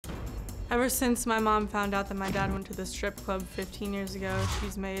Ever since my mom found out that my dad went to the strip club 15 years ago,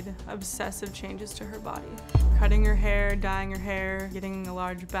 she's made obsessive changes to her body. Cutting her hair, dyeing her hair, getting a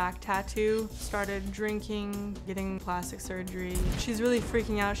large back tattoo, started drinking, getting plastic surgery. She's really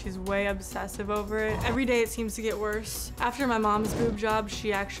freaking out. She's way obsessive over it. Every day it seems to get worse. After my mom's boob job,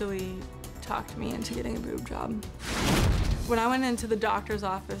 she actually talked me into getting a boob job. When I went into the doctor's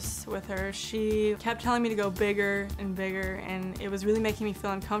office with her, she kept telling me to go bigger and bigger, and it was really making me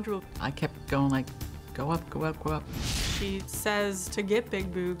feel uncomfortable. I kept going like, go up, go up, go up. She says to get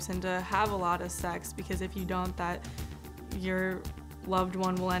big boobs and to have a lot of sex, because if you don't, that your loved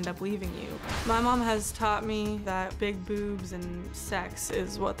one will end up leaving you. My mom has taught me that big boobs and sex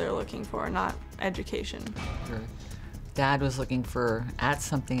is what they're looking for, not education. Your dad was looking for at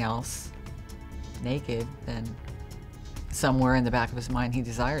something else, naked, then somewhere in the back of his mind he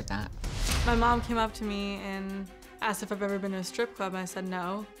desired that. My mom came up to me and asked if I've ever been to a strip club, and I said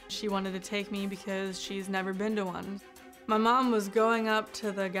no. She wanted to take me because she's never been to one. My mom was going up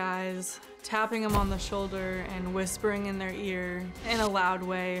to the guys, tapping them on the shoulder and whispering in their ear in a loud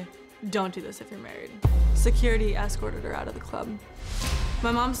way, "Don't do this if you're married." Security escorted her out of the club.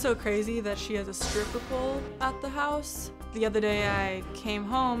 My mom's so crazy that she has a stripper pole at the house. The other day I came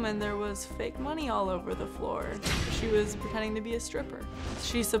home and there was fake money all over the floor. She was pretending to be a stripper.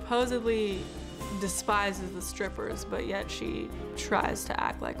 She supposedly despises the strippers, but yet she tries to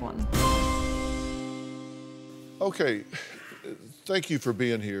act like one. Okay, thank you for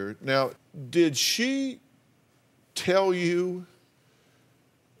being here. Now, did she tell you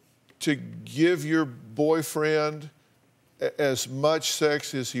to give your boyfriend as much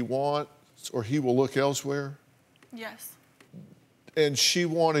sex as he wants or he will look elsewhere? Yes. And she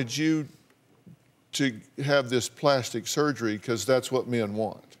wanted you to have this plastic surgery because that's what men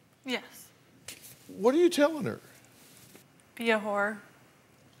want? Yes. What are you telling her? Be a whore.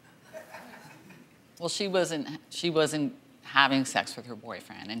 Well, she wasn't having sex with her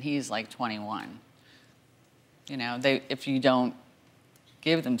boyfriend, and he's like 21. You know, if you don't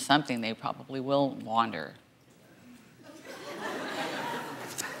give them something, they probably will wander.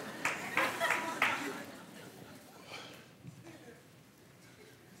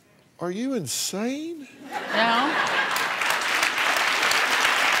 Are you insane? No.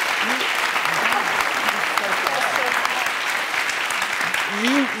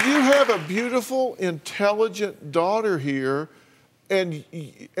 You have a beautiful, intelligent daughter here, and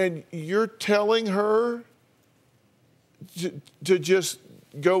you're telling her to just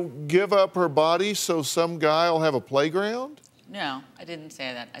go give up her body so some guy will have a playground? No, I didn't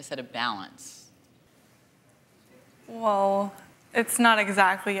say that. I said a balance. Well, it's not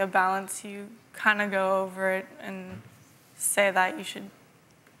exactly a balance. You kind of go over it and say that you should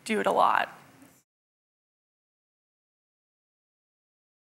do it a lot.